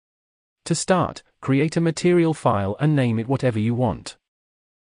To start, create a material file and name it whatever you want.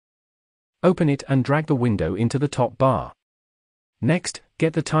 Open it and drag the window into the top bar. Next,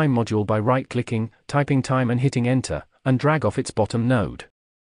 get the time module by right-clicking, typing time and hitting enter, and drag off its bottom node.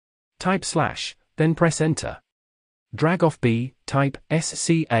 Type /, then press enter. Drag off B, type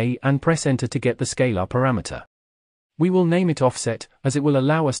SCA and press enter to get the scalar parameter. We will name it offset, as it will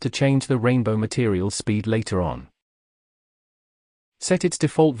allow us to change the rainbow material's speed later on. Set its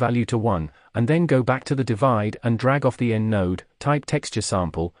default value to 1, and then go back to the divide and drag off the end node, type texture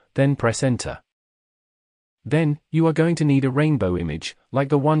sample, then press enter. Then, you are going to need a rainbow image, like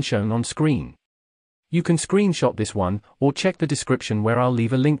the one shown on screen. You can screenshot this one, or check the description where I'll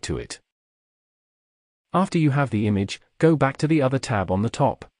leave a link to it. After you have the image, go back to the other tab on the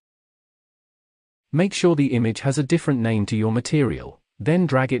top. Make sure the image has a different name to your material, then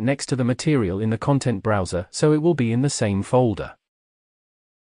drag it next to the material in the content browser so it will be in the same folder.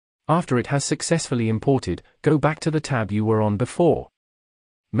 After it has successfully imported, go back to the tab you were on before.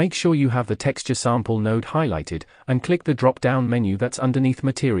 Make sure you have the texture sample node highlighted, and click the drop-down menu that's underneath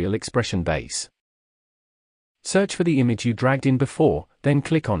Material Expression Base. Search for the image you dragged in before, then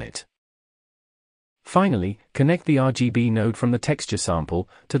click on it. Finally, connect the RGB node from the texture sample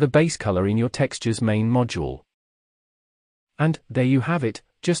to the base color in your texture's main module. And there you have it,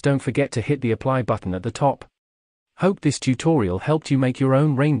 just don't forget to hit the apply button at the top. Hope this tutorial helped you make your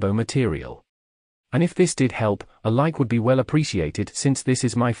own rainbow material. And if this did help, a like would be well appreciated since this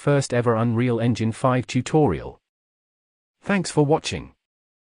is my first ever Unreal Engine 5 tutorial. Thanks for watching.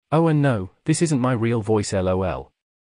 Oh and no, this isn't my real voice LOL.